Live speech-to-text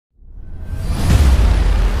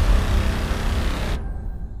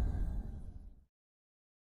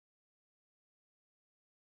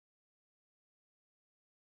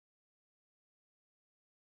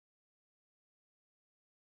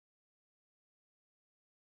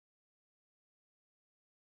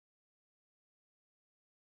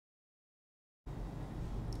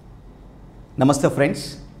Namaste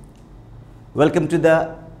friends, welcome to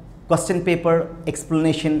the question paper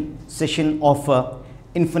explanation session of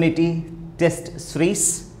Infinity Test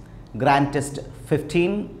Series Grand Test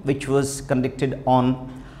 15, which was conducted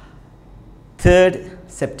on 3rd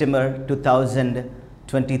September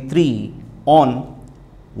 2023 on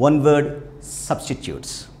one word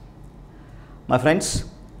substitutes. My friends,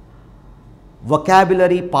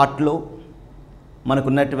 vocabulary part lo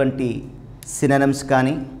manakunnatuvanti synonyms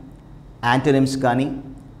కానీ antonyms కానీ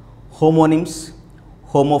homonyms,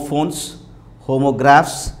 homophones,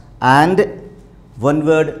 homographs and one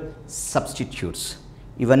word substitutes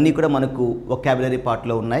ఇవన్నీ కూడా మనకు vocabulary part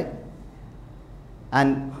లో ఉన్నాయి.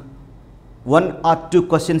 And 1 or 2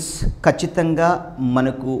 questions ఖచ్చితంగా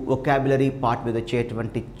మనకు vocabulary part మీద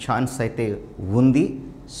వచ్చేటువంటి ఛాన్స్ అయితే ఉంది.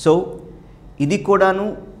 సో ఇది కూడాను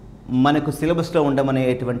మనకు సిలబస్లో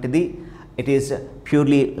ఉండమనేటువంటిది ఇట్ ఈస్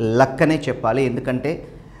ప్యూర్లీ లక్ అనే చెప్పాలి. ఎందుకంటే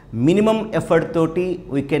మినిమం ఎఫర్ట్ తోటి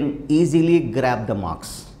we can easily grab the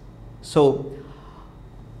marks. So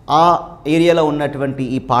ఆ ఏరియాలో ఉన్నటువంటి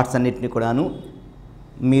ఈ పార్ట్స్ అన్నిటిని కూడాను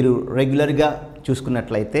మీరు రెగ్యులర్గా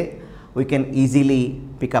చూసుకున్నట్లయితే we can easily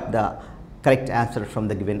pick up the correct answer from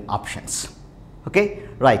the given options. Okay,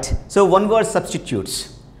 right. So one word substitutes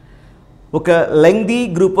ఒక లెంగ్దీ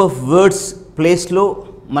గ్రూప్ ఆఫ్ వర్డ్స్ ప్లేస్లో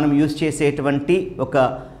మనం యూజ్ చేసేటువంటి ఒక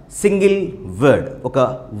సింగిల్ వర్డ్, ఒక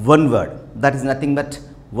one word, that is nothing but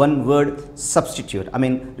one word substitute. I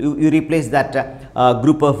mean you replace that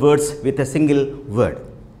group of words with a single word.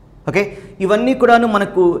 Okay, ఇవన్నీ కూడాను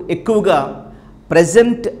మనకు ఎక్కువగా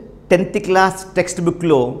present 10th class textbook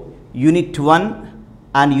లో unit 1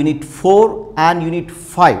 and unit 4 and unit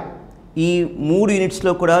 5 ఈ 3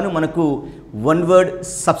 యూనిట్స్లో కూడాను మనకు one word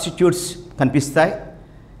substitutes కనిపిస్తాయి.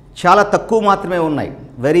 చాలా తక్కువ మాత్రమే ఉన్నాయి,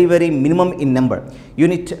 very very minimum in number.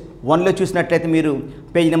 Unit 1లో చూసినట్లయితే మీరు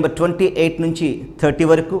పేజ్ నెంబర్ 28 నుంచి 30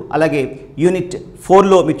 వరకు, అలాగే యూనిట్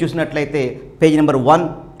 4లో మీరు చూసినట్లయితే పేజ్ నెంబర్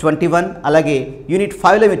 121, అలాగే యూనిట్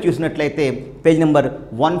 5లో మీరు చూసినట్లయితే పేజ్ నెంబర్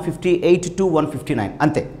 158 టు 159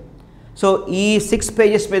 అంతే. సో ఈ 6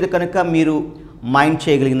 పేజెస్ మీద కనుక మీరు mind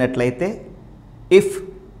చేయగలిగినట్లయితే if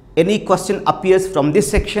any question appears from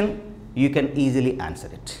this section you can easily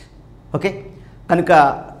answer it. Okay, కనుక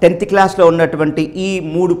 10th క్లాస్లో ఉన్నటువంటి ఈ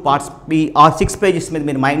 3 పార్ట్స్, ఈ 6 పేజెస్ మీద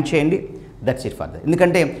మీరు మైండ్ చేయండి. That's it for that.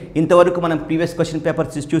 ఎందుకంటే ఇంతవరకు మనం ప్రీవియస్ క్వశ్చన్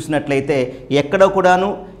పేపర్స్ చూసినట్లయితే ఎక్కడో కూడాను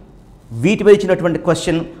వీటి మీద ఇచ్చినటువంటి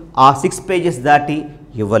క్వశ్చన్ ఆ 6 పేజెస్ దాటి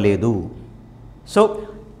ఇవ్వలేదు. సో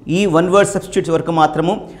ఈ వన్ వర్డ్ సబ్స్టిట్యూట్స్ వరకు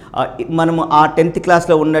మాత్రము మనము ఆ 10th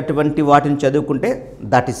క్లాస్లో ఉన్నటువంటి వాటిని చదువుకుంటే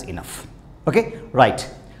that is enough. Okay, right.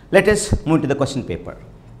 Let us move to the question paper.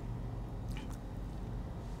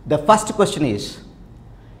 The first question is,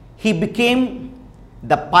 he became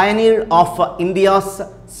the pioneer of India's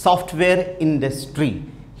software industry.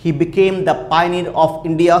 He became the pioneer of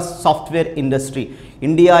India's software industry.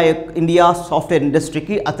 India software industry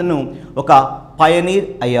ki atanu oka pioneer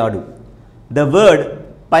ayyadu. The word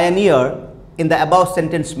pioneer in the above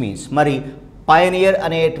sentence means, mari pioneer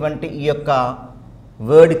అనేటువంటి ఈ యొక్క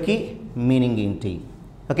word ki meaning ఏంటి?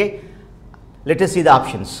 Okay, let us see the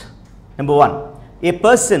options. Number 1, a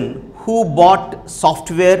person who bought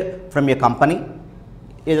software from a company,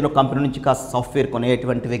 ఏదైనా company నుంచి కాస్త software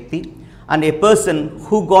కొనేటువంటి వ్యక్తి. And A person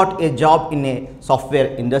who got a job in a software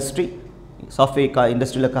industry, software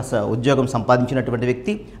ఇండస్ట్రీలో కాస్త ఉద్యోగం సంపాదించినటువంటి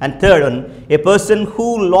వ్యక్తి. And third one, A person who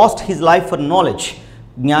last his life for knowledge,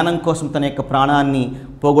 జ్ఞానం కోసం తన యొక్క ప్రాణాన్ని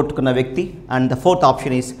పోగొట్టుకున్న వ్యక్తి. And the fourth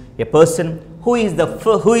option is a person who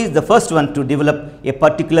is the first one to develop a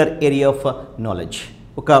particular area of knowledge,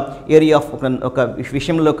 ఒక ఏరియా ఆఫ్ ఒక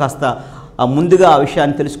విషయంలో కాస్త ముందుగా ఆ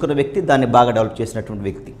విషయాన్ని తెలుసుకున్న వ్యక్తి, దాన్ని బాగా డెవలప్ చేసినటువంటి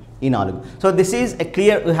వ్యక్తి. ఈ 4. So this is a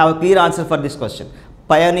clear, we have a clear answer for this question.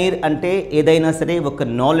 Pioneer అంటే ఏదైనా సరే ఒక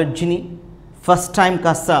నాలెడ్జ్ని ఫస్ట్ టైం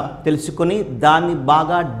కాస్త తెలుసుకొని దాన్ని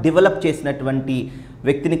బాగా డెవలప్ చేసినటువంటి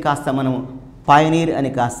వ్యక్తిని కాస్త మనం పయనీర్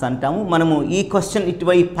అని కాస్త అంటాము. మనము ఈ క్వశ్చన్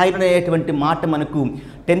ఇటువైపు పైన అనేటువంటి మాట మనకు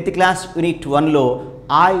 10th class unit 1లో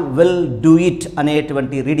I will do it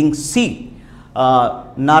అనేటువంటి రీడింగ్ సి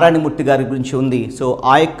నారాయణమూర్తి గారి గురించి ఉంది. సో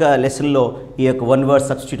ఆ యొక్క లెసన్లో ఈ యొక్క వన్ వర్డ్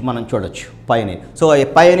సబ్స్టిట్యూట్ మనం చూడొచ్చు, Pioneer. So A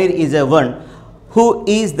Pioneer is a one who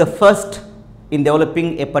is the first in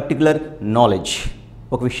developing A particular knowledge.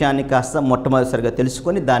 ఒక విషయాన్ని కాస్త మొట్టమొదటిసారిగా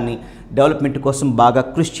తెలుసుకొని దాన్ని డెవలప్మెంట్ కోసం బాగా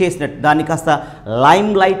కృషి చేసినట్టు, దాన్ని కాస్త లైమ్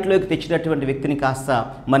లైట్లోకి తెచ్చినటువంటి వ్యక్తిని కాస్త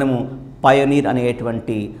మనము పయనీర్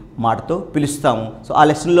అనేటువంటి మాటతో పిలుస్తాము. సో ఆ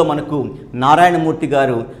లెసన్లో మనకు నారాయణమూర్తి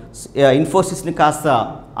గారు ఇన్ఫోసిస్ని కాస్త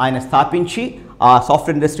ఆయన స్థాపించి ఆ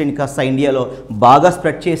సాఫ్ట్వేర్ ఇండస్ట్రీని కాస్త ఇండియాలో బాగా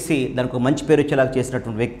స్ప్రెడ్ చేసి దానికి ఒక మంచి పేరు వచ్చేలాగా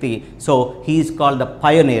చేసినటువంటి వ్యక్తి. So he is called the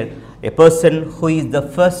Pioneer, a person who is the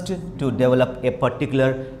first to develop a particular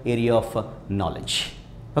area of knowledge.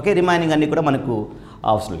 Okay, remaining అన్నీ కూడా మనకు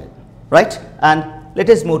అవసరం లేదు, right. And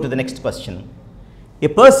let us move to the next question. A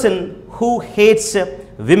person who hates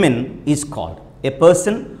women is called. A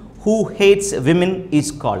person who hates women is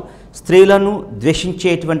called. స్త్రీలను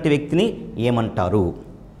ద్వేషించేటువంటి వ్యక్తిని ఏమంటారు?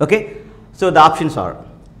 Okay, so the options are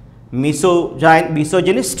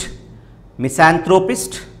misogynist,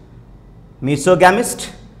 misanthropist, misogamist,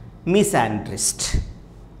 misandrist.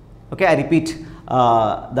 Okay, I repeat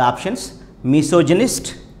the options. Misogynist,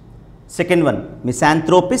 second one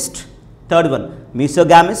misanthropist, third one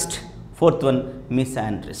misogamist, fourth one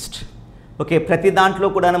misandrist. Okay, ప్రతి దాంట్లో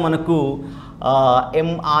కూడా మనకు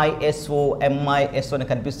MISO అని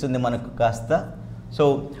కనిపిస్తుంది మనకు కాస్త. సో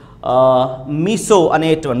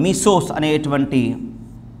మీసోస్ అనేటువంటి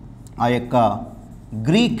ఆ యొక్క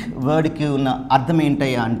గ్రీక్ వర్డ్కి ఉన్న అర్థం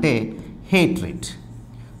ఏంటయ్యా అంటే హేట్రెడ్.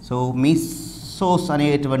 సో మీసోస్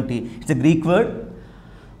అనేటువంటి it's a Greek word.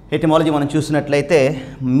 Etymology మనం చూసినట్లయితే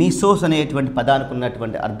మీసోస్ అనేటువంటి పదానికి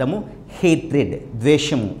ఉన్నటువంటి అర్థము హేట్రెడ్,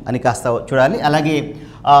 ద్వేషము అని కాస్త చూడాలి. అలాగే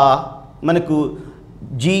మనకు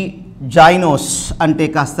జైనోస్ అంటే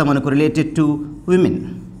కాస్త మనకు రిలేటెడ్ టు విమెన్.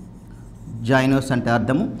 జైనోస్ అంటే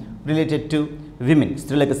అర్థము రిలేటెడ్ టు విమెన్,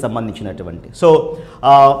 స్త్రీలకు సంబంధించినటువంటి. So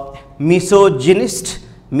misogynist,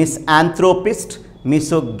 మిస్ఆంథ్రోపిస్ట్,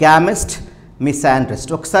 మిసోగామిస్ట్,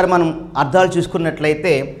 మిసాండ్రిస్ట్. ఒకసారి మనం అర్థాలు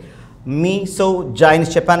చూసుకున్నట్లయితే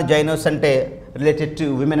మిసోజైనిస్ట్ చెప్పాను, జైనోస్ అంటే రిలేటెడ్ టు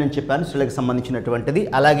విమెన్ అని చెప్పాను, స్త్రీలకు సంబంధించినటువంటిది.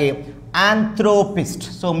 అలాగే ఆంథ్రోపిస్ట్,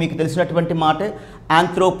 సో మీకు తెలిసినటువంటి మాట,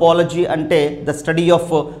 ఆంథ్రోపాలజీ అంటే the study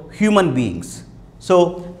of human beings. So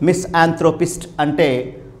మిస్ఆంథ్రోపిస్ట్ అంటే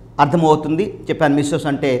అర్థమవుతుంది చెప్పాను, మిసోస్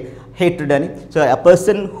అంటే హేట్రెడ్ అని. So a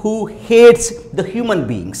person who hates the human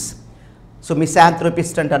beings. So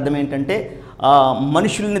మిసాంథ్రోపిస్ట్ అంటే అర్థం ఏంటంటే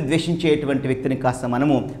మనుషుల్ని ద్వేషించేటువంటి వ్యక్తిని కాస్త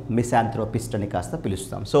మనము మిసాంథ్రోపిస్ట్ అని కాస్త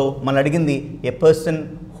పిలుస్తాం. సో మనం అడిగింది ఏ పర్సన్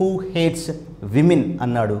హూ హేట్స్ విమెన్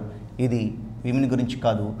అన్నాడు. ఇది విమెన్ గురించి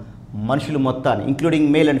కాదు, మనుషులు మొత్తాన్ని ఇంక్లూడింగ్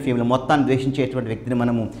మేల్ అండ్ ఫీమేల్ మొత్తాన్ని ద్వేషించేటువంటి వ్యక్తిని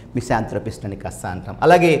మనము మిసాంథ్రోపిస్ట్ అని కాస్త అంటాం.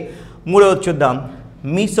 అలాగే మూడవది చూద్దాం,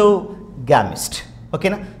 మిసోగామిస్ట్.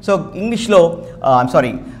 ఓకేనా. సో ఇంగ్లీష్లో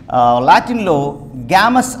లాటిన్లో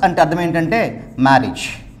గ్యామస్ అంటే అర్థం ఏంటంటే marriage.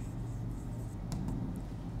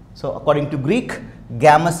 So according to Greek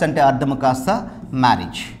గ్యామస్ అంటే అర్థం కాస్త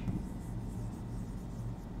మ్యారేజ్.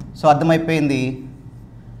 సో అర్థమైపోయింది,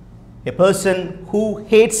 ఏ పర్సన్ హూ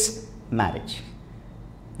హేట్స్ మ్యారేజ్,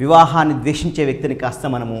 వివాహాన్ని ద్వేషించే వ్యక్తిని కాస్త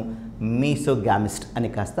మనము మీసోగామిస్ట్ అని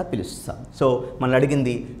కాస్త పిలుస్తాం. సో మనం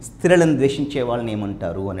అడిగింది స్త్రీలను ద్వేషించే వాళ్ళని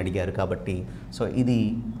ఏమంటారు అని అడిగారు కాబట్టి సో ఇది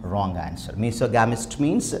wrong answer. మీసోగామిస్ట్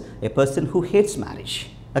means A person who hates marriage.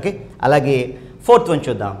 Okay, అలాగే ఫోర్త్ వన్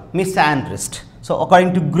చూద్దాం, మిసాండ్రిస్ట్. సో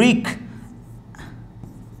అకార్డింగ్ టు గ్రీక్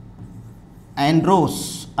ఆండ్రోస్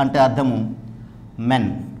అంటే అర్థము మెన్,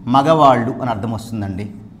 మగవాళ్ళు అని అర్థం వస్తుందండి.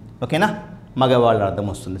 ఓకేనా, మగవాళ్ళు అర్థం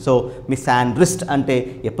వస్తుంది. సో మిసాండ్రిస్ట్ అంటే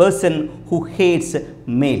ఏ person who hates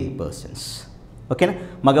male persons. ఓకేనా,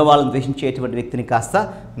 మగవాళ్ళని ద్వేషించేటువంటి వ్యక్తిని కాస్త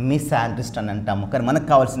మిసాండ్రిస్ట్ అని అంటాము. కానీ మనకు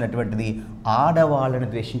కావాల్సినటువంటిది ఆడవాళ్ళని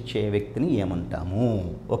ద్వేషించే వ్యక్తిని ఏమంటాము.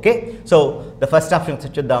 Okay, so the first option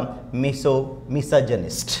చూద్దాం,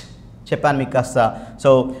 మిసోజినిస్ట్ చెప్పాను మీకు కాస్త. సో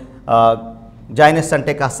జైనస్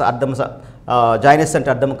అంటే కాస్త అర్థం, జైనస్ అంటే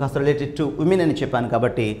అర్థం కాస్త రిలేటెడ్ టు ఉమెన్ అని చెప్పాను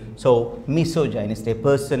కాబట్టి so మిసోజైనిస్ట్, A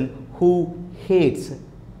person who hates,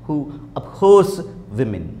 who abhors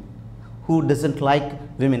women, who doesn't like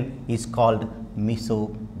women is called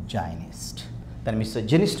misogynist. Then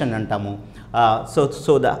misogynist అని అంటాము.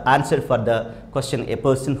 So the answer for the question, a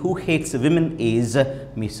person who hates women is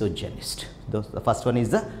misogynist. The first one is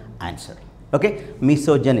the answer. Okay,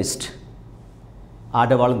 misogynist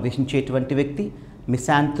ఆడవాళ్ళను ద్వేషించేటువంటి వ్యక్తి,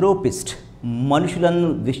 మిసాంథ్రోపిస్ట్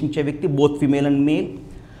మనుషులను ద్వేషించే వ్యక్తి, both female and male.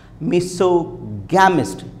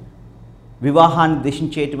 మిసోగామిస్ట్ వివాహాన్ని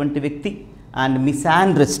ద్వేషించేటువంటి వ్యక్తి, and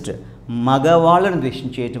మిసాండ్రిస్ట్ మగవాళ్ళను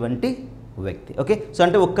ద్వేషించేటువంటి వ్యక్తి. Okay, so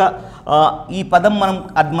అంటే ఈ పదం మనం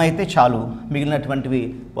అర్థమైతే చాలు, మిగిలినటువంటివి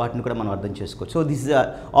వాటిని కూడా మనం అర్థం చేసుకోవచ్చు. So this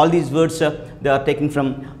all these words they are taking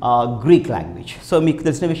from Greek language. So మీకు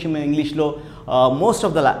తెలిసిన విషయం ఇంగ్లీష్లో most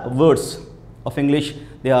of the words of English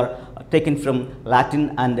they are taken from Latin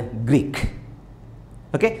and Greek.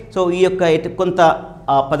 Okay, so ఈ యొక్క కొంత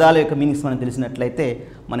పదాల యొక్క మీనింగ్స్ మనం తెలిసినట్లయితే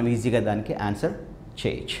మనం ఈజీగా దానికి ఆన్సర్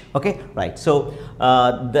చేయొచ్చు. Okay, right. So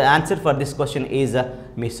the answer for this question is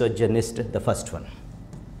misogynist, the first one.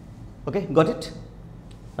 Okay, got it?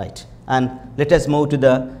 Right. And let us move to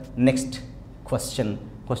the next question.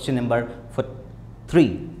 Question number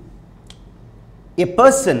 3. A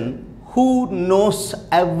person who knows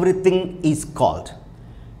everything is called.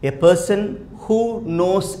 A person who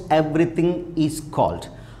knows everything is called.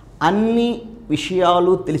 అన్ని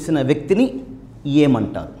విషయాలు తెలిసిన వ్యక్తిని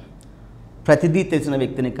ఏమంటారు? ప్రతిదీ తెలిసిన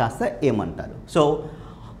వ్యక్తిని కాస్త ఏమంటారు? So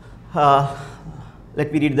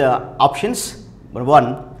let me read the options. Number 1,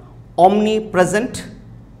 omnipresent.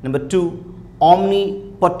 Number 2,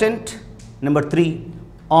 omnipotent. Number 3,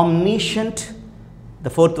 omniscient.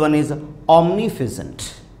 The fourth one is omnificent.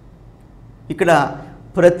 ఇక్కడ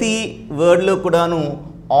ప్రతి వర్డ్లో కూడాను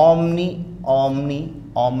ఆమ్ని ఆమ్ని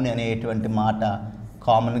ఆమ్ని అనేటువంటి మాట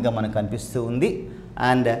కామన్గా మనకు కనిపిస్తూ ఉంది.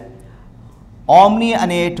 అండ్ ఆమ్ని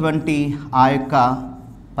అనేటువంటి ఆ యొక్క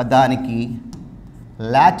పదానికి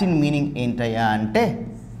లాటిన్ మీనింగ్ ఏంటయ్యా అంటే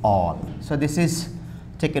all. So this is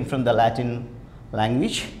taken from the Latin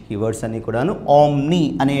language. ఈ వర్డ్స్ అన్నీ కూడాను ఆమ్ని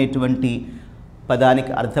అనేటువంటి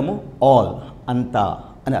పదానికి అర్థము ఆల్, అంతా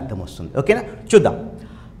అని అర్థం వస్తుంది. ఓకేనా, చూద్దాం.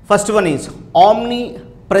 First one is omni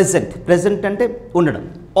present. Present అంటే ఉండడం.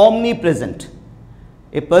 ఆమ్ని ప్రెజెంట్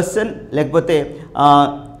ఏ పర్సన్, లేకపోతే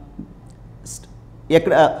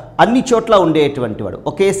ఎక్కడ అన్ని చోట్ల ఉండేటువంటి వాడు,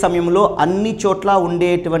 ఒకే సమయంలో అన్ని చోట్ల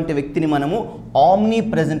ఉండేటువంటి వ్యక్తిని మనము ఆమ్ని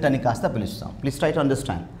ప్రెజెంట్ అని కాస్త పిలుస్తాం. Please try to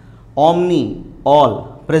understand. Omni, all,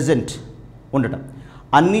 present ఉండటం,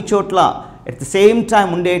 అన్ని చోట్ల ఎట్ ద సేమ్ టైం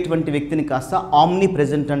ఉండేటువంటి వ్యక్తిని కాస్త ఆమ్ని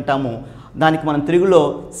ప్రెజెంట్ అంటాము. దానికి మనం తెలుగులో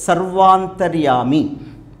సర్వాంతర్యామి,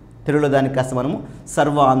 తెలుగులో దానికి కాస్త మనము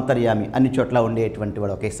సర్వాంతర్యామి, అన్ని చోట్ల ఉండేటువంటి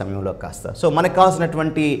వాడు ఒకే సమయంలో కాస్త. సో మనకు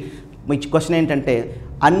కావాల్సినటువంటి క్వశ్చన్ ఏంటంటే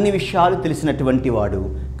అన్ని విషయాలు తెలిసినటువంటి వాడు,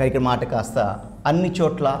 ఇక్కడ మాట కాస్త అన్ని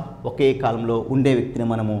చోట్ల ఒకే కాలంలో ఉండే వ్యక్తిని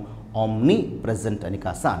మనము ఆమ్ని ప్రెజెంట్ అని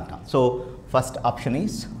కాస్త అంటాం. So first option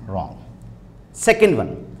is wrong. Second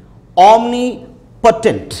one omni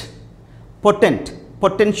potent. Potent,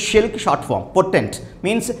 పొటెన్షియల్కి short form. Potent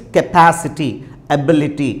means capacity,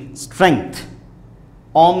 ability, strength.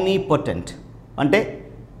 Omni potent అంటే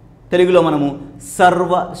తెలుగులో మనము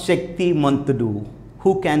సర్వశక్తిమంతుడు,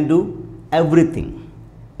 who can do everything,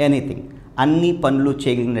 anything, అన్ని పనులు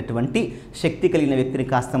చేయగలిగినటువంటి శక్తి కలిగిన వ్యక్తిని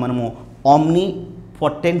కాస్త మనము ఆమ్ని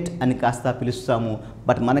పొటెంట్ అని కాస్త పిలుస్తాము.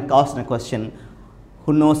 బట్ మనకు కావాల్సిన క్వశ్చన్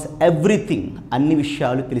హూ నోస్ ఎవ్రీథింగ్, అన్ని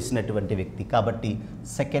విషయాలు తెలిసినటువంటి వ్యక్తి. కాబట్టి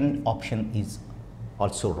second option is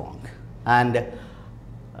also wrong. And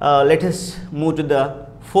let us move to the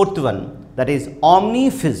fourth one, that is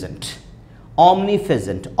omnipresent.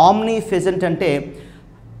 Omnipresent, omnipresent అంటే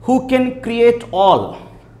who can create all,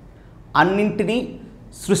 అన్నింటినీ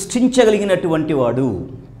సృష్టించగలిగినటువంటి వాడు.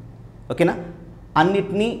 ఓకేనా,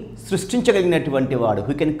 అన్నిటినీ సృష్టించగలిగినటువంటి వాడు.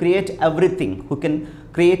 Who can create everything, who can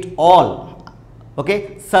create all. Okay,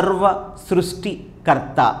 సర్వ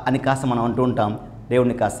సృష్టికర్త అని కాస్త మనం అంటూ ఉంటాం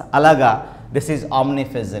దేవుడిని కాస్త. అలాగా దిస్ ఈజ్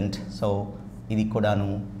omnipresent. సో ఇది కూడాను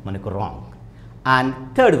మనకు wrong. And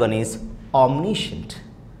third one is omniscient.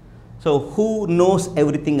 So who knows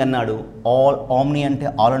everything అన్నాడు, ఆల్, ఆమ్ని అంటే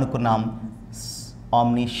ఆల్ అనుకున్నాం.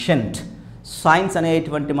 omniscient, సైన్స్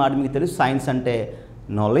అనేటువంటి మాట మీకు తెలుసు. సైన్స్ అంటే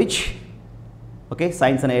నాలెడ్జ్. ఓకే,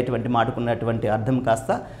 సైన్స్ అనేటువంటి మాటకున్నటువంటి అర్థం కాస్త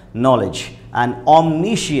knowledge. And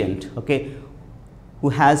omniscient, okay, who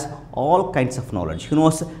has all kinds of knowledge, who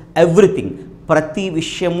knows everything, ప్రతి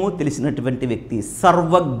విషయము తెలిసినటువంటి వ్యక్తి.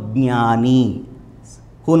 సర్వజ్ఞాని,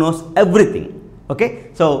 who knows everything. Okay,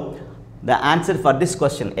 so the answer for this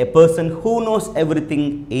question, a person who knows everything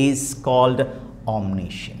is called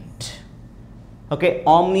omniscient. Okay,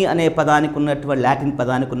 omni అనే పదానికి ఉన్నటువంటి Latin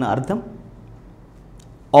పదానికి ఉన్న అర్థం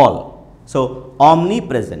ఆల్. సో ఆమ్ని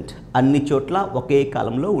ప్రెజెంట్, అన్ని చోట్ల ఒకే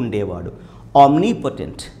కాలంలో ఉండేవాడు.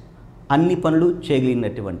 ఆమ్నిపొటెంట్, అన్ని పనులు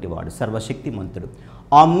చేయగలిగినటువంటి వాడు, సర్వశక్తిమంతుడు.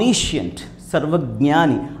 ఆమ్నిషియంట్,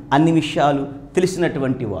 సర్వజ్ఞాని, అన్ని విషయాలు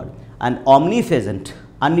తెలిసినటువంటి వాడు. అండ్ ఆమ్నిప్రెజెంట్,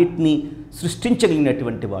 అన్నిటినీ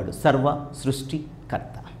సృష్టించగలిగినటువంటి వాడు, సర్వ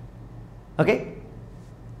సృష్టికర్త. Okay,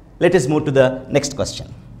 let us move to the next question.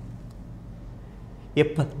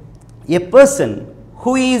 A person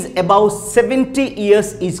who is above 70 years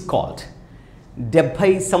is called.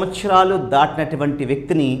 70 సంవత్సరాలు దాటినటువంటి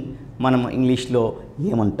వ్యక్తిని మనం ఇంగ్లీష్లో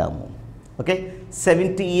ఏమంటాము? ఓకే,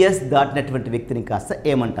 70 years దాటినటువంటి వ్యక్తిని కాస్త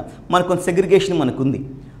ఏమంటాం? మనకు కొంత సెగ్రిగేషన్ మనకుంది,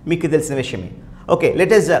 మీకు తెలిసిన విషయమే. Okay,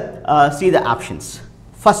 let us see the options.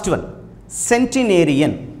 First one,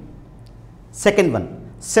 centenarian. Second one,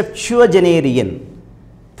 septuagenarian.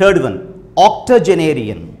 Third one,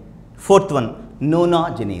 octogenarian. Fourth one,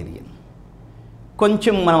 nonagenarian.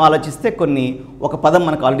 కొంచెం మనం ఆలోచిస్తే కొన్ని ఒక పదం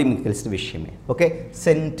మనకు ఆల్రెడీ మీకు తెలిసిన విషయమే. Okay,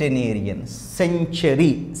 సెంటెనేరియన్,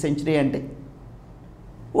 century. సెంచరీ అంటే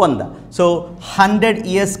 100. సో 100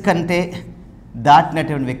 years కంటే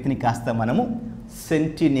దాటినటువంటి వ్యక్తిని కాస్త మనము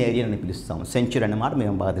సెంటినేరియన్ అని పిలుస్తాము. సెంచురీ అన్నమాట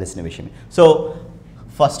మేము బాగా తెలిసిన విషయమే. So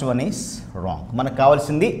first one is wrong. మనకు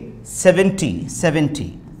కావాల్సింది 70.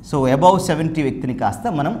 సో అబౌవ్ 70 వ్యక్తిని కాస్త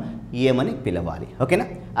మనం ఏమని పిలవాలి? ఓకేనా.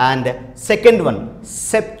 And second one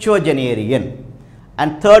సెప్చువజెనేరియన్,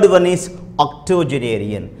 and third one is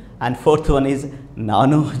ఆక్టోజెనేరియన్, and fourth one is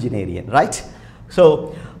నానోజెనేరియన్, right. So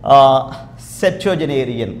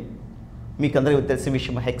సెప్టోజెనేరియన్ మీకు అందరికీ తెలిసిన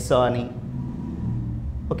విషయం, హెక్సా అని,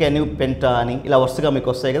 ఓకే, న్యూ పెంటా అని ఇలా వరుసగా మీకు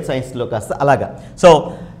వస్తాయి కదా సైన్స్లో కాస్త అలాగా. సో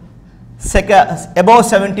అబౌవ్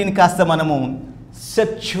 17 కాస్త మనము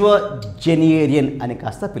సెప్చువజెనేరియన్ అని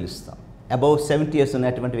కాస్త పిలుస్తాం. అబౌవ్ 70 years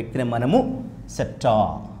ఉన్నటువంటి వ్యక్తిని మనము septa.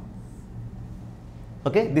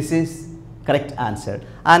 Okay, this is correct answer.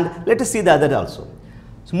 And let us see the other also.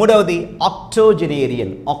 So మూడవది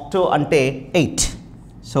ఆక్టోజెనేరియన్. ఆక్టో అంటే 8.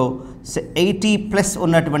 సో 80+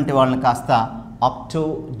 ఉన్నటువంటి వాళ్ళని కాస్త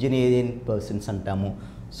ఆక్టోజెనేరియన్ పర్సన్స్ అంటాము.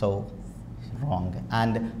 So wrong.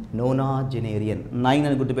 అండ్ నోనాజెనేరియన్, 9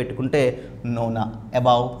 అని గుర్తుపెట్టుకుంటే నోనా,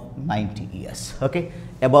 above 90 years. Okay,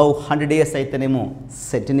 above 100 years అయితేనేమో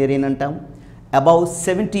సెంటెనేరియన్ అంటాం, అబౌవ్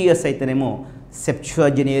 70 years అయితేనేమో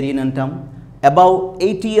సెప్చువజెనేరియన్ అంటాం, అబౌవ్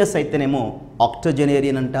 80 years అయితేనేమో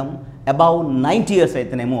ఆక్టోజెనేరియన్ అంటాం, అబౌవ్ 90 years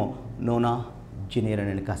అయితేనేమో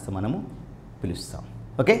నోనాజెనేరియన్ అని కాస్త మనము పిలుస్తాం.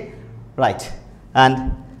 Okay, right. And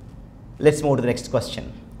let's move to the next question.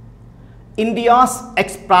 India's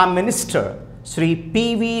ex-Prime Minister Sri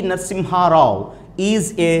P.V. Narasimha Rao is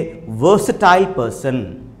a versatile person.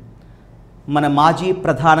 మన మాజీ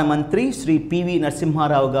ప్రధానమంత్రి శ్రీ పివి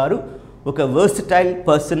నరసింహారావు గారు ఒక versatile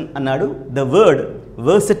person అన్నాడు. The word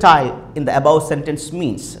versatile in the above sentence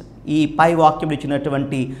means, ఈ పై వాక్యం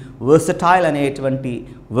ఇచ్చినటువంటి versatile అనేటువంటి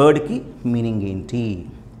వర్డ్కి మీనింగ్ ఏంటి?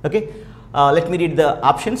 Okay, let me read the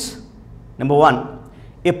options. Number 1,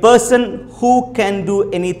 a person who can do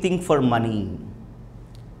anything for money.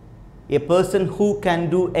 A person who can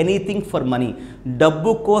do anything for money.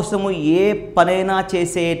 డబ్బు కోసము ఏ పనైనా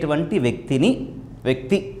చేసేటువంటి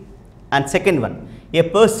వ్యక్తి. And second one, A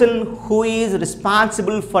person who is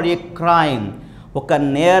responsible for a crime. ఒక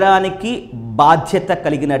నేరానికి బాధ్యత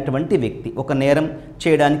కలిగినటువంటి వ్యక్తి, ఒక నేరం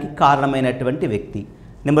చేయడానికి కారణమైనటువంటి వ్యక్తి.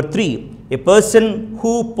 Number 3, A person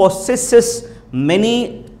who possesses many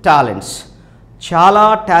talents. చాలా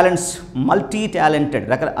టాలెంట్స్, మల్టీ టాలెంటెడ్,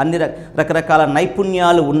 రకరకాల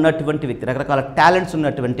నైపుణ్యాలు ఉన్నటువంటి వ్యక్తి, రకరకాల టాలెంట్స్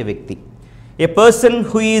ఉన్నటువంటి వ్యక్తి. ఏ person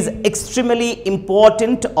who is extremely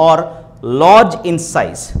important or large in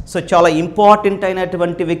size. So చాలా ఇంపార్టెంట్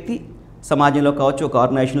అయినటువంటి వ్యక్తి, సమాజంలో కావచ్చు, ఒక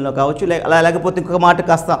ఆర్గనైజేషన్లో కావచ్చు, లేకపోతే ఇంకొక మాట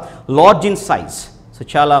కాస్త లార్జ్ ఇన్ సైజ్. సో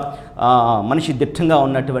చాలా మనిషి దిట్టంగా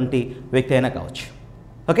ఉన్నటువంటి వ్యక్తి అయినా కావచ్చు.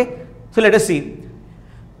 Okay, so let us see.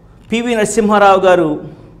 PV Narasimha Rao గారు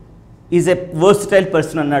ఈజ్ ఎ వర్సటైల్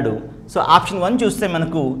పర్సన్ అన్నాడు. సో ఆప్షన్ 1 చూస్తే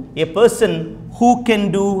మనకు ఏ person who can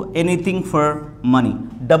do anything for money.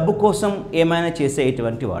 డబ్బు కోసం ఏమైనా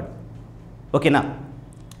చేసేటువంటి వాడు. ఓకేనా?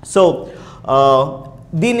 సో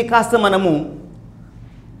దీన్ని కాస్త మనము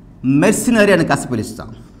మెర్సినరీ అని కాస్త పిలుస్తాం.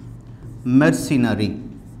 మెర్సినరీ,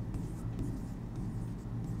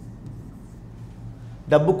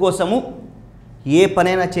 డబ్బు కోసము ఏ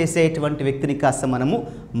పనైనా చేసేటువంటి వ్యక్తిని కాస్త మనము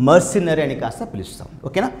మర్సినరీ అని కాస్త పిలుస్తాం.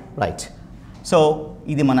 ఓకేనా? రైట్. సో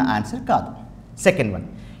ఇది మన ఆన్సర్ కాదు. Second one,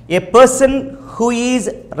 A person who is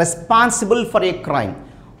responsible for a crime.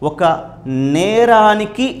 ఒక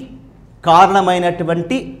నేరానికి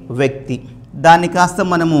కారణమైనటువంటి వ్యక్తి, దాన్ని కాస్త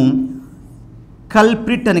మనము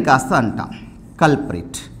కల్ప్రిట్ అని కాస్త అంటాం.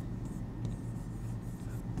 కల్ప్రిట్.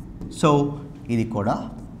 సో ఇది కూడా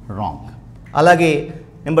రాంగ్. అలాగే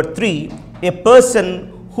number 3, A person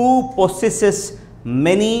who possesses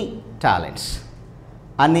many talents.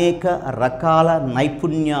 అనేక రకాల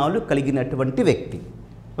నైపుణ్యాలు కలిగినటువంటి వ్యక్తి.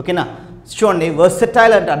 ఓకేనా? చూడండి,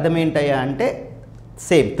 వర్సటైల్ అంటే అర్థం ఏంటయ్యా అంటే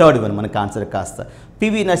సేమ్ థర్డ్ వన్ మనకు ఆన్సర్ కాస్త.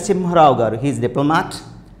 పివి నరసింహారావు గారు, హీఈస్ డిప్లొమాట్,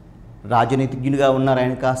 రాజనీతిజ్ఞుడిగా ఉన్నారు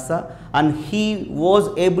ఆయన కాస్త. And he was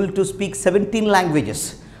able to speak 17 languages.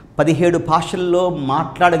 17 భాషల్లో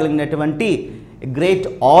మాట్లాడగలిగినటువంటి గ్రేట్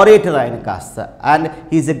ఆరేటర్ ఆయన కాస్త. And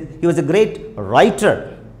he was a great writer,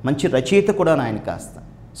 మంచి రచయిత కూడా ఆయన కాస్త.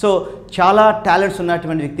 సో చాలా టాలెంట్స్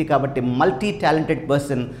ఉన్నటువంటి వ్యక్తి కాబట్టి మల్టీ టాలెంటెడ్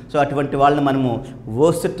పర్సన్. సో అటువంటి వాళ్ళని మనము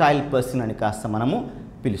వర్సటైల్ పర్సన్ అని కాస్త మనము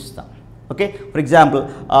పిలుస్తాం. Okay, for example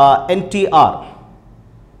NTR,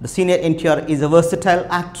 the senior NTR is a versatile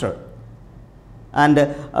actor. And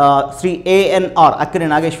Shri ANR,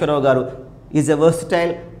 Akkineni Nageswararao గారు ఈజ్ ఎ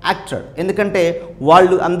వర్సటైల్ యాక్టర్. ఎందుకంటే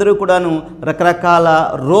వాళ్ళు అందరూ కూడాను రకరకాల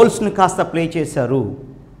రోల్స్ని కాస్త ప్లే చేశారు.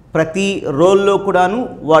 ప్రతి రోల్లో కూడాను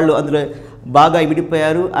వాళ్ళు అందులో బాగా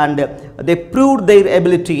విడిపోయారు. And they proved their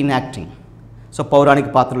ability in acting. So పౌరాణిక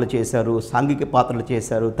పాత్రలు చేశారు, సాంఘిక పాత్రలు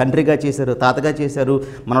చేశారు, తండ్రిగా చేశారు, తాతగా చేశారు,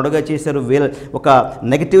 మనవడుగా చేశారు, ఒక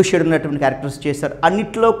నెగటివ్ షేడ్ ఉన్నటువంటి క్యారెక్టర్స్ చేశారు.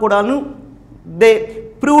 అన్నిట్లో కూడాను they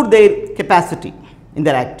proved their capacity in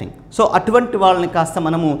their acting. So అటువంటి వాళ్ళని కాస్త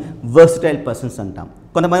మనము వర్సటైల్ పర్సన్స్ అంటాం.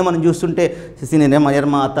 కొంతమంది మనం చూస్తుంటే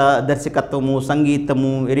నిర్మాత, దర్శకత్వము,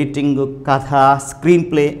 సంగీతము, ఎడిటింగ్, కథ, స్క్రీన్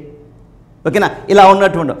ప్లే, ఓకేనా, ఇలా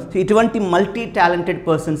ఉన్నటువంటి ఇటువంటి మల్టీ టాలెంటెడ్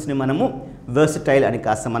పర్సన్స్ని మనము వెర్సటైల్ అని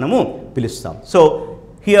కాస్త మనము పిలుస్తాం. So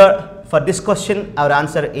here for this question our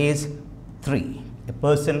answer is 3. A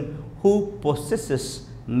person who possesses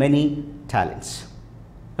many talents.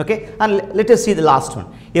 Okay, and let us see the last one.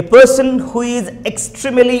 A person who is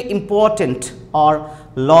extremely important or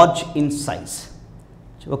large in size.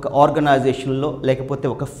 ఒక ఆర్గనైజేషన్లో లేకపోతే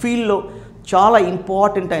ఒక ఫీల్డ్లో చాలా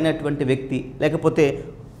important అయినటువంటి వ్యక్తి, లేకపోతే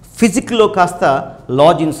ఫిజిక్లో కాస్త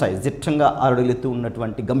లార్జ్ ఇన్ సైజ్, దిట్టంగా అడుగుతూ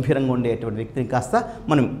ఉన్నటువంటి గంభీరంగా ఉండేటువంటి వ్యక్తిని కాస్త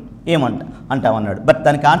మనం అంటామన్నాడు. బట్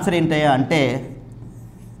దానికి ఆన్సర్ ఏంటయ్యా అంటే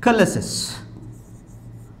కొలసెస్.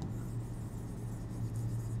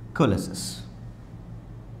 కొలసెస్.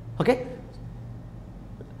 Okay,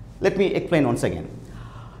 let me explain once again.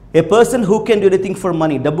 A person who can do anything for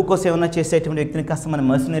money, డబ్బు కోసం ఏమైనా చేసేటువంటి వ్యక్తిని కాస్త మనం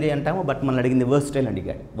మర్సనరీ అంటాము. బట్ మనం అడిగింది వర్సటైల్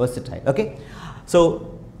అడిగాడు, వర్సటైల్. ఓకే, సో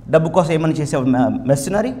డబ్బు కోసం ఏమైనా చేసే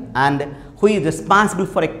మెర్సనరీ. And who is responsible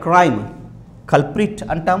for a crime, culprit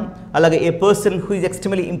అంటాం. అలాగే ఏ person who is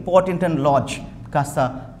extremely important and large కాస్త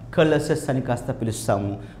కొలసెస్ అని కాస్త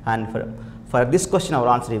పిలుస్తాము. And for this question our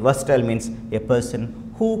answer versatile means A person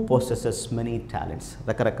who possesses many talents,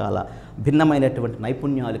 రకరకాల భిన్నమైనటువంటి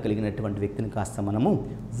నైపుణ్యాలు కలిగినటువంటి వ్యక్తిని కాస్త మనము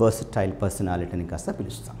వర్సటైల్ పర్సనాలిటీని కాస్త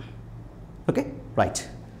పిలుస్తాం. Okay, right.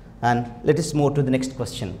 And let us move to the next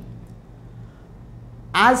question.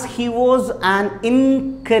 As he was an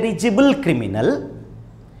incorrigible criminal,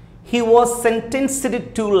 he was sentenced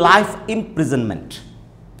to life imprisonment.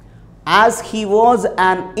 As he was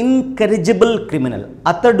an incorrigible criminal,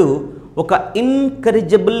 అతడు ఒక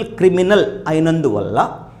ఇన్కరిజిబుల్ criminal అయినందువల్ల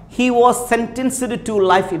he was sentenced to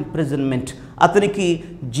life imprisonment, అతనికి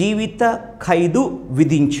జీవిత ఖైదు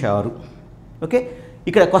విధించారు. Okay,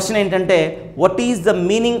 ఇక్కడ question ఏంటంటే what is the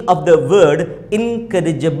meaning of the word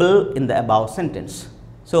ఇన్కరిజిబుల్ in the above sentence.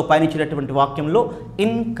 So పైన ఇచ్చినటువంటి వాక్యంలో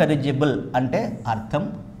ఇన్కరిజిబుల్ అంటే అర్థం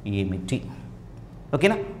ఏమిటి?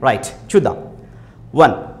 ఓకేనా, రైట్, చూద్దాం.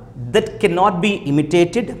 1. That can not be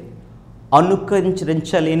imitated,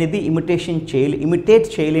 అనుకరించలేనిది, imitate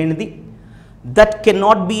చేయలేనిది. That can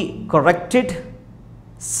not be corrected,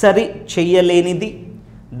 సరి చేయలేనిది.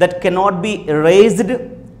 That can not be erased,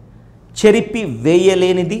 చెరిపి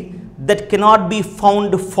వేయలేనిది. That can not be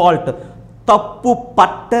found fault, తప్పు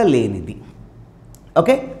పట్టలేనిది.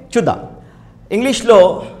 ఓకే, చూద్దాం. ఇంగ్లీష్లో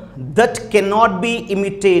that can not be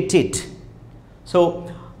imitated. So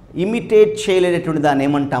imitate చేయలేనటువంటి దాన్ని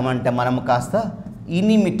ఏమంటామంటే మనం కాస్త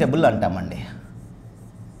ఇనిమిటబుల్ అంటామండి.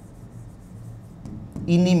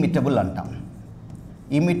 ఇనిమిటబుల్ అంటాం.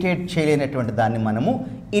 ఇమిటేట్ చేయలేనటువంటి దాన్ని మనము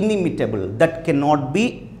ఇనిమిటబుల్, that can not be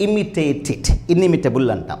imitated, ఇనిమిటబుల్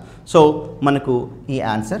అంటాం. సో మనకు ఈ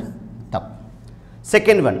ఆన్సర్ తప్పు.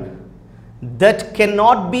 Second one, that can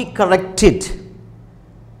not be corrected,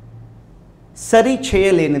 సరి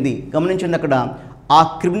చేయలేనిది. గమనించండి, అక్కడ ఆ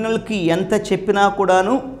క్రిమినల్కి ఎంత చెప్పినా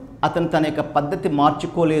కూడాను అతను తన యొక్క పద్ధతి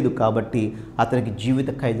మార్చుకోలేదు కాబట్టి అతనికి జీవిత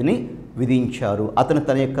ఖైదుని విధించారు. అతను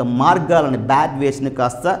తన యొక్క మార్గాలను, బ్యాడ్ వేస్ని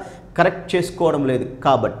కాస్త కరెక్ట్ చేసుకోవడం లేదు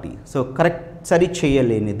కాబట్టి, సో కరెక్ట్ సరి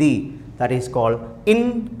చేయలేనిది, that is called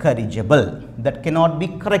ఇన్కరిజిబుల్. That cannot be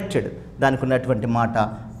corrected, దానికి ఉన్నటువంటి మాట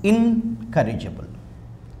ఇన్కరిజిబుల్.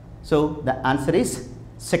 So the answer is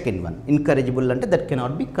second one. ఇన్కరిజిబుల్ అంటే that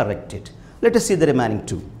cannot be corrected. Let us see the remaining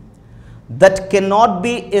two. That cannot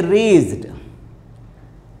be erased,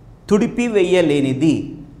 తుడిపి వేయలేనిది,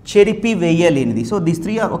 చెరిపి వేయలేనిది. So these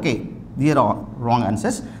three are okay, these are wrong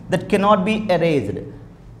answers. That cannot be erased,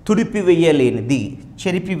 తుడిపి వేయలేనిది,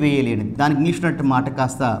 చెరిపి వేయలేనిది. దానికి English ఉన్నట్టు మాట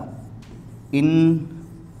కాస్త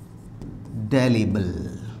indelible.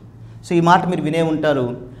 So ఈ మాట మీరు వినే ఉంటారు.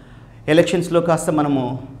 ఎలక్షన్స్లో కాస్త మనము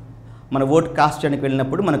మన ఓట్ కాస్ట్ చేయడానికి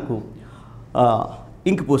వెళ్ళినప్పుడు మనకు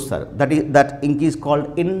ఇంక్ పూస్తారు. That ink is called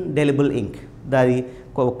indelible ink. దాని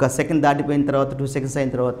ఒక సెకండ్ దాటిపోయిన తర్వాత 2 seconds అయిన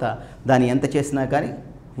తర్వాత దాన్ని ఎంత చేసినా కానీ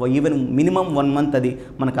ఈవెన్ మినిమం 1 month అది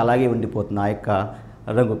మనకు అలాగే ఉండిపోతుంది, ఆ యొక్క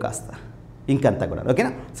రంగు కాస్త ఇంక్ అంతా కూడా.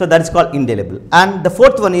 ఓకేనా, so that is called indelible. And the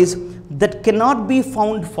fourth one is that cannot be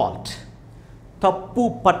found fault, తప్పు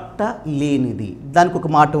పట్ట లేనిది. దానికి ఒక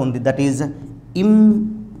మాట ఉంది, that is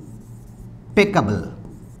impeccable.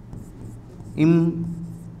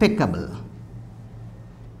 Impeccable,